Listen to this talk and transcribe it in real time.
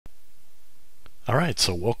Alright,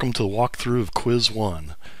 so welcome to the walkthrough of Quiz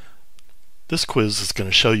 1. This quiz is going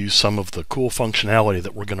to show you some of the cool functionality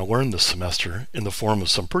that we're going to learn this semester in the form of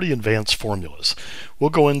some pretty advanced formulas. We'll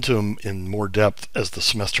go into them in more depth as the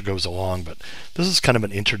semester goes along, but this is kind of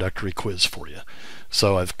an introductory quiz for you.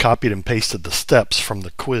 So I've copied and pasted the steps from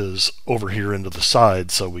the quiz over here into the side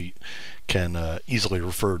so we can easily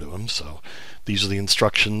refer to them. So these are the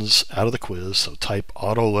instructions out of the quiz. So type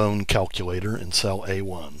auto loan calculator in cell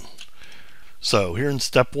A1. So here in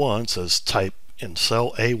step 1 it says type in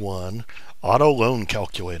cell A1 auto loan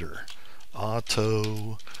calculator.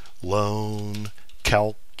 Auto loan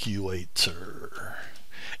calculator.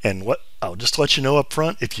 And I'll just let you know up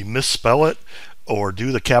front, if you misspell it or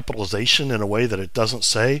do the capitalization in a way that it doesn't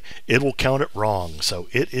say, it will count it wrong. So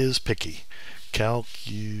it is picky.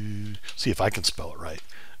 See if I can spell it right.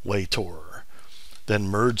 Lator. Then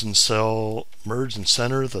merge and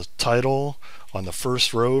center the title on the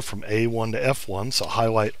first row from A1 to F1. So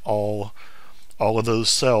highlight all of those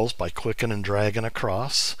cells by clicking and dragging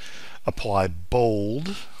across. Apply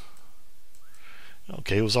bold.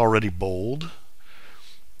 Okay, it was already bold.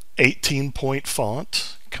 18-point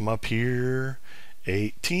font. Come up here.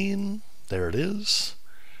 18. There it is.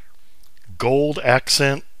 Gold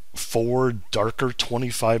accent for darker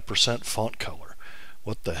 25% font color.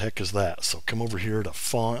 What the heck is that? So come over here to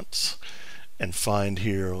fonts and find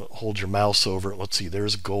here, hold your mouse over it. Let's see,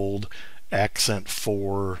 there's gold accent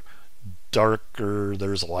for darker,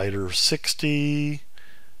 there's lighter 60,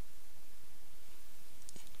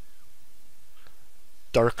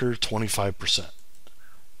 darker 25%.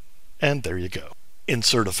 And there you go.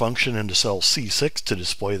 Insert a function into cell C6 to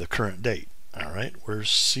display the current date. Alright, where's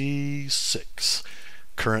C6?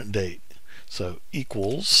 Current date. So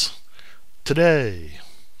equals today.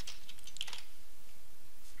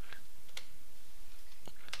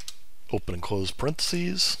 Open and close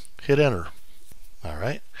parentheses, hit enter.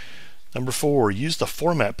 Alright. Number 4, use the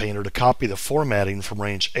format painter to copy the formatting from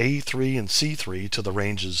range A3 and C3 to the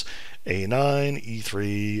ranges A9,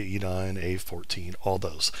 E3, E9, A14,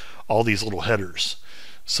 all these little headers.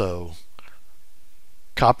 So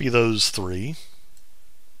copy those 3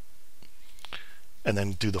 and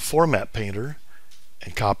then do the format painter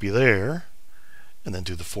and copy there, and then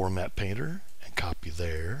do the format painter and copy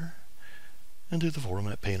there, and do the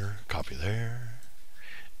format painter, copy there,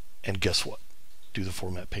 and guess what? Do the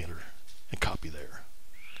format painter and copy there.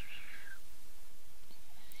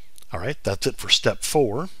 Alright, that's it for step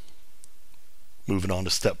 4. Moving on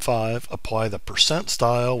to step 5, apply the percent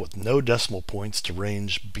style with no decimal points to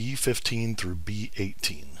range B15 through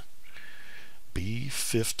B18.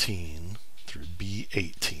 B15 through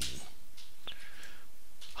B18.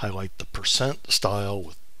 Highlight the percent style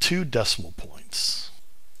with 2 decimal points.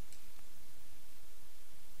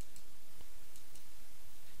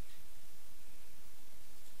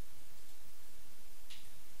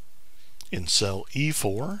 In cell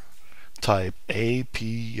E4, type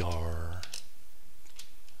APR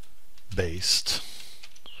based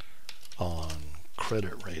on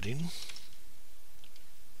credit rating.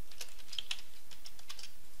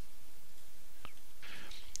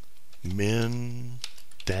 Min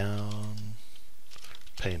down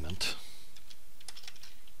payment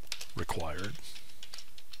required,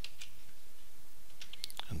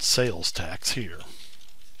 and sales tax here.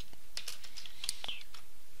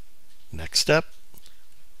 Next step,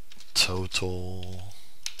 total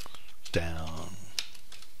down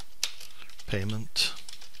payment,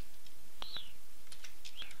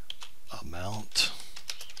 amount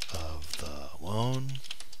of the loan,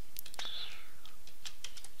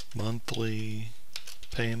 monthly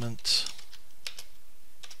payment,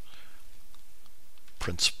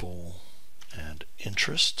 principal and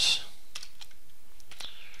interest,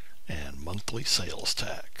 and monthly sales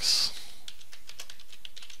tax.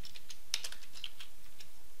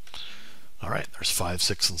 Alright, there's 5,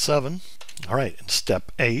 6, and 7. Alright, in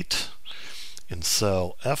step 8, in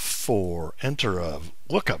cell F4, enter a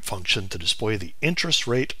lookup function to display the interest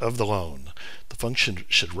rate of the loan. The function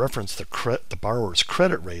should reference the borrower's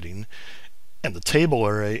credit rating and the table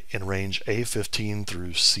array in range A15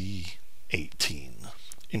 through C18.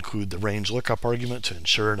 Include the range lookup argument to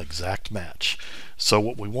ensure an exact match. So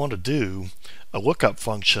what we want to do, a lookup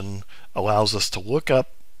function allows us to look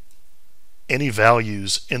up any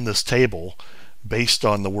values in this table based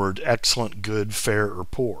on the word excellent, good, fair, or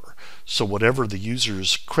poor. So whatever the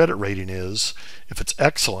user's credit rating is, if it's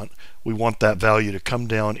excellent, we want that value to come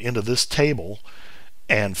down into this table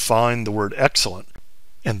and find the word excellent,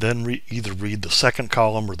 and then either read the second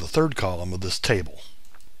column or the third column of this table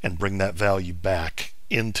and bring that value back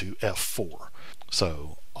into F4.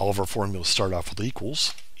 So all of our formulas start off with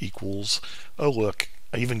equals. equals, oh look,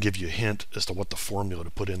 I even give you a hint as to what the formula to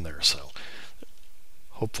put in there, so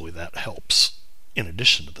hopefully that helps in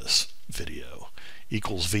addition to this video.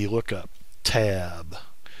 Equals VLOOKUP, tab.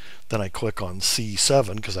 Then I click on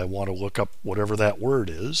C7 because I want to look up whatever that word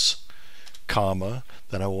is, comma.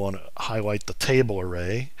 Then I want to highlight the table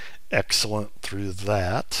array, excellent through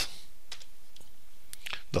that.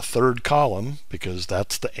 The third column, because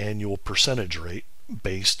that's the annual percentage rate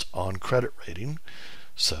based on credit rating.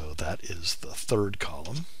 So that is the third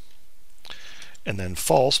column. And then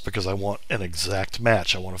false, because I want an exact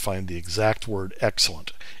match. I want to find the exact word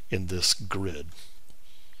excellent in this grid.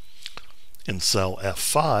 In cell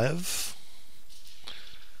F5,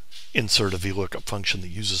 insert a VLOOKUP function that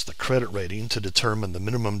uses the credit rating to determine the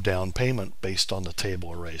minimum down payment based on the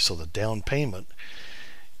table array. So the down payment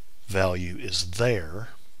value is there,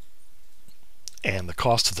 and the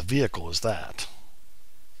cost of the vehicle is that.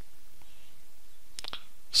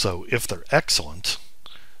 So if they're excellent,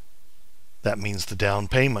 that means the down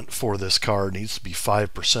payment for this car needs to be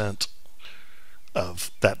 5% of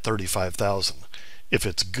that $35,000. If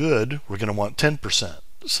it's good, we're going to want 10%.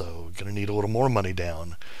 So we're going to need a little more money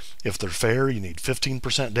down. If they're fair, you need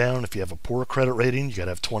 15% down. If you have a poor credit rating, you got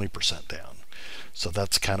to have 20% down. So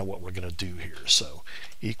that's kind of what we're going to do here. So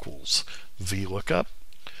equals VLOOKUP.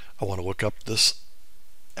 I want to look up this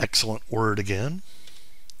excellent word again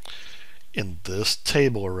in this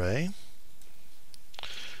table array.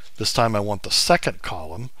 This time I want the second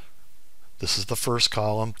column. This is the first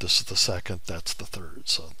column, this is the second, that's the third.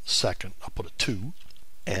 So second, I'll put a 2.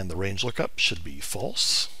 And the range lookup should be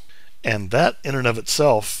false. And that in and of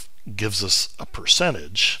itself gives us a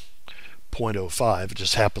percentage, 0.05. It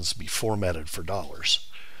just happens to be formatted for dollars.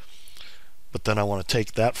 But then I want to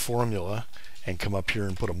take that formula and come up here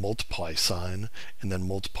and put a multiply sign and then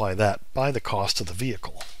multiply that by the cost of the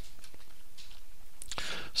vehicle.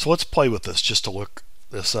 So let's play with this just to look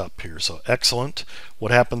this up here. So excellent.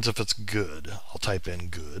 What happens if it's good? I'll type in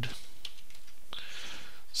good.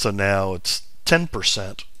 So now it's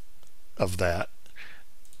 10% of that,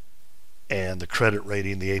 and the credit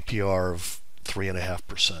rating, the APR of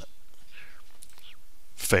 3.5%.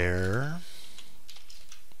 Fair.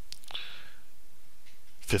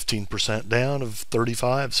 15% down of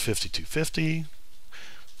 35 is 52.50.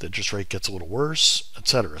 The interest rate gets a little worse,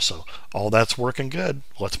 etc. So all that's working good.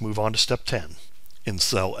 Let's move on to step 10. In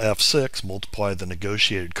cell F6, multiply the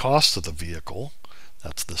negotiated cost of the vehicle,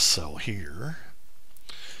 that's this cell here,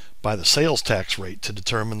 by the sales tax rate to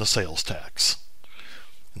determine the sales tax.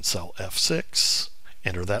 In cell F6,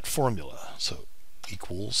 enter that formula. So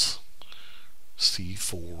equals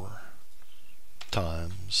C4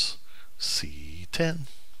 times C10.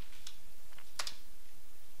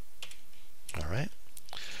 All right.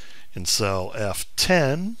 In cell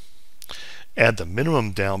F10, add the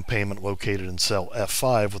minimum down payment located in cell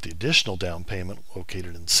F5 with the additional down payment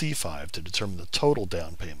located in C5 to determine the total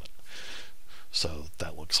down payment. So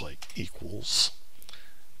that looks like equals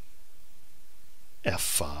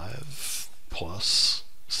F5 plus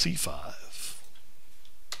C5.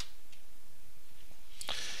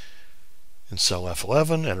 In cell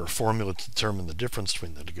F11, enter a formula to determine the difference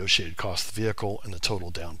between the negotiated cost of the vehicle and the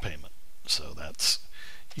total down payment. So that's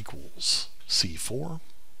equals C4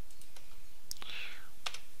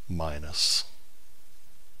 minus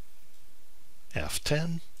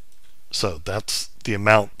F10. So that's the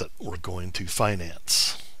amount that we're going to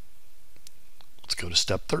finance. Let's go to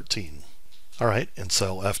step 13. All right, in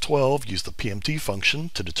cell F12, use the PMT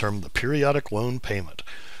function to determine the periodic loan payment.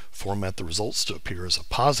 Format the results to appear as a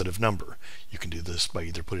positive number. You can do this by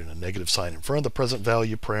either putting a negative sign in front of the present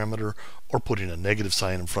value parameter or putting a negative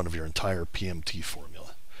sign in front of your entire PMT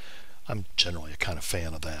formula. I'm generally a kind of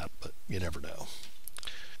fan of that, but you never know.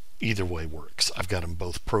 Either way works. I've got them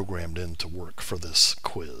both programmed in to work for this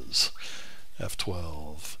quiz.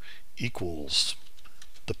 F12 equals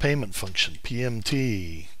the payment function,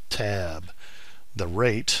 PMT, tab. The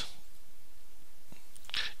rate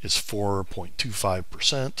is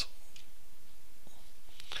 4.25%,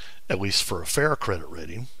 at least for a fair credit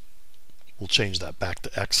rating. We'll change that back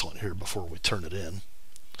to excellent here before we turn it in.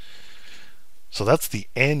 So that's the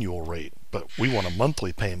annual rate, but we want a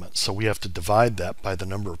monthly payment, so we have to divide that by the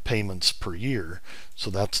number of payments per year. So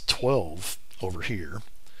that's 12 over here.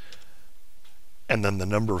 And then the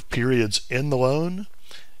number of periods in the loan,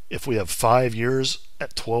 if we have 5 years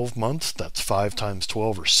at 12 months, that's 5 times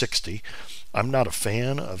 12 or 60. I'm not a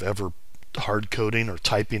fan of ever hard coding or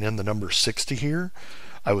typing in the number 60 here.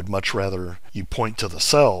 I would much rather you point to the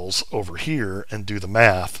cells over here and do the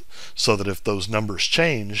math so that if those numbers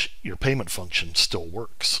change, your payment function still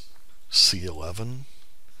works. C11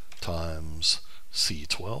 times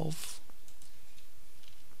C12.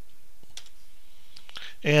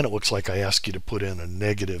 And it looks like I asked you to put in a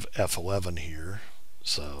negative F11 here.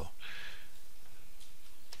 So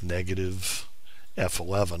negative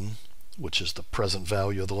F11, which is the present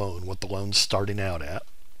value of the loan, what the loan's starting out at.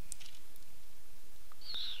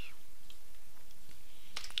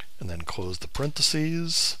 And then close the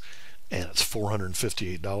parentheses, and it's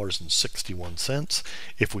 $458.61.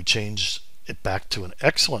 If we change it back to an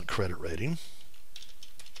excellent credit rating,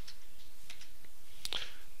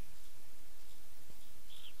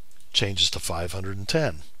 changes to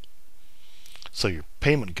 510. So your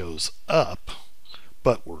payment goes up,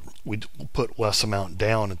 but we put less amount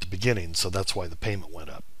down at the beginning, so that's why the payment went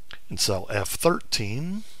up. In cell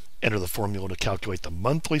F13, enter the formula to calculate the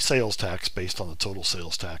monthly sales tax based on the total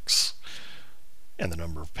sales tax and the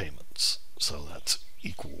number of payments. So that's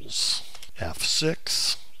equals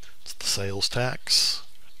F6, it's the sales tax,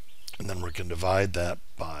 and then we're going to divide that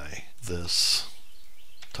by this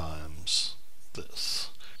times this.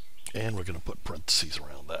 And we're going to put parentheses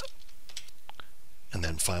around that. And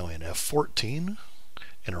then finally in F14,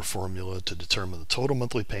 enter formula to determine the total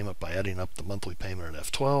monthly payment by adding up the monthly payment at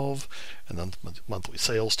F12 and then the monthly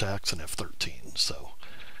sales tax in F13. So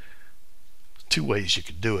two ways you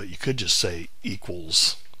could do it. You could just say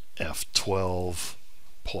equals F12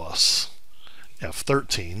 plus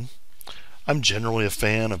F13. I'm generally a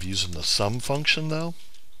fan of using the sum function though,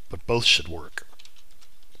 but both should work.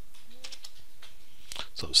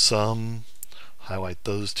 So sum, highlight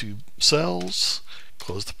those two cells,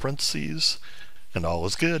 close the parentheses, and all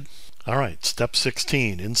is good. Alright, step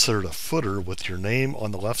 16, insert a footer with your name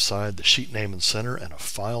on the left side, the sheet name in the center, and a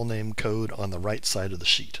file name code on the right side of the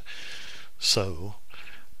sheet. So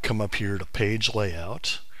come up here to page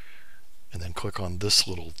layout, and then click on this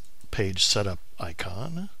little page setup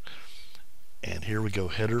icon. And here we go,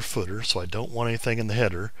 header footer. So I don't want anything in the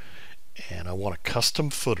header, and I want a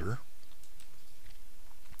custom footer.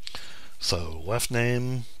 So left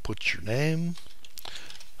name, put your name.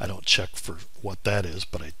 I don't check for what that is,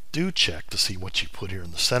 but I do check to see what you put here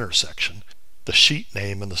in the center section, the sheet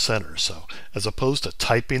name in the center. So as opposed to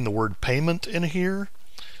typing the word payment in here,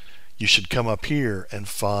 you should come up here and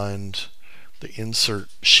find the insert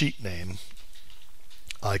sheet name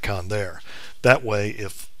icon there. That way,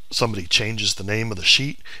 if somebody changes the name of the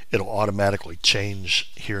sheet, it'll automatically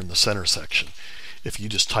change here in the center section. If you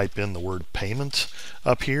just type in the word payment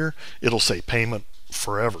up here, it'll say payment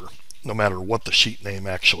forever, no matter what the sheet name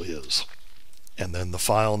actually is. And then the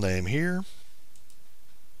file name here,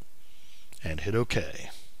 and hit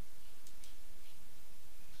OK.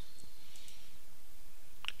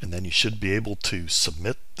 And then you should be able to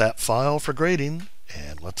submit that file for grading,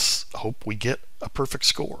 and let's hope we get a perfect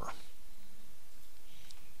score.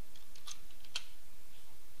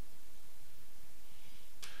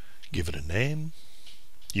 Give it a name.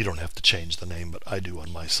 You don't have to change the name, but I do on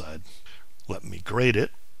my side. Let me grade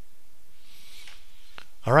it.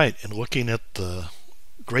 Alright, and looking at the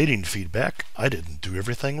grading feedback, I didn't do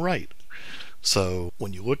everything right. So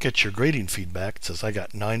when you look at your grading feedback, it says I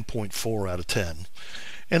got 9.4 out of 10.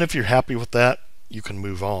 And if you're happy with that, you can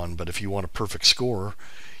move on. But if you want a perfect score,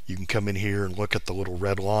 you can come in here and look at the little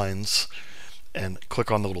red lines and click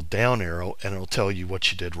on the little down arrow, and it'll tell you what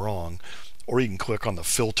you did wrong. Or you can click on the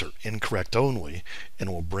filter incorrect only, and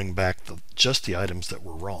it will bring back just the items that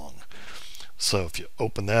were wrong. So if you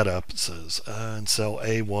open that up, it says in cell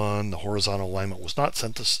A1 the horizontal alignment was not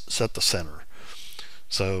set to center.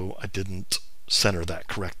 So I didn't center that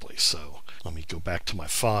correctly. So let me go back to my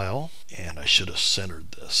file, and I should have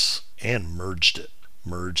centered this and merged it.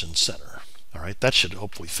 Merge and center. Alright, that should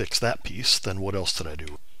hopefully fix that piece. Then what else did I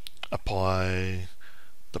do? Apply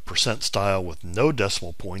the percent style with no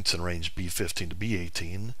decimal points in range B15 to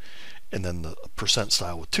B18, and then the percent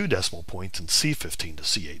style with 2 decimal points in C15 to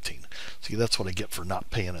C18. See, that's what I get for not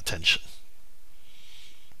paying attention.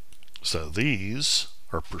 So these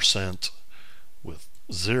are percent with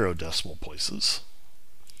 0 decimal places,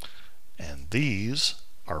 and these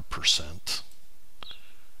are percent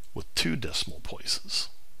with 2 decimal places.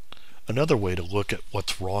 Another way to look at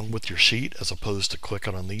what's wrong with your sheet, as opposed to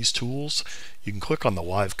clicking on these tools, you can click on the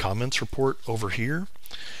live comments report over here,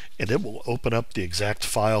 and it will open up the exact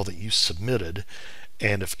file that you submitted.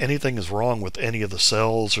 And if anything is wrong with any of the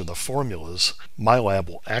cells or the formulas, MyLab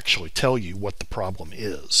will actually tell you what the problem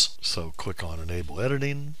is. So click on enable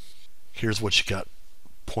editing. Here's what you got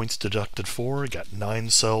points deducted for. You got 9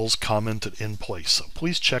 cells commented in place. So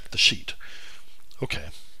please check the sheet. Okay.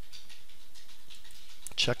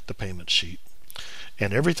 Check the payment sheet,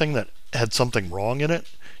 and everything that had something wrong in it,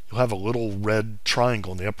 you'll have a little red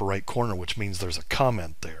triangle in the upper right corner, which means there's a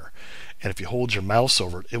comment there. And if you hold your mouse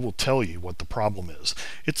over it, it will tell you what the problem is.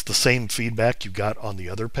 It's the same feedback you got on the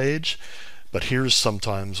other page, but here's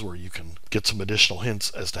sometimes where you can get some additional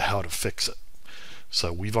hints as to how to fix it.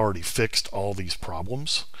 So we've already fixed all these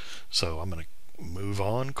problems. So I'm going to move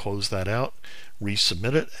on, close that out,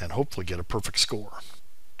 resubmit it, and hopefully get a perfect score.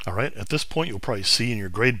 All right, at this point you'll probably see in your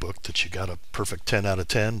gradebook that you got a perfect 10 out of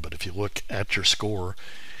 10, but if you look at your score,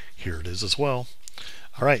 here it is as well.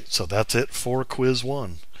 All right, so that's it for quiz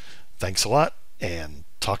 1. Thanks a lot, and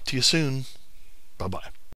talk to you soon. Bye-bye.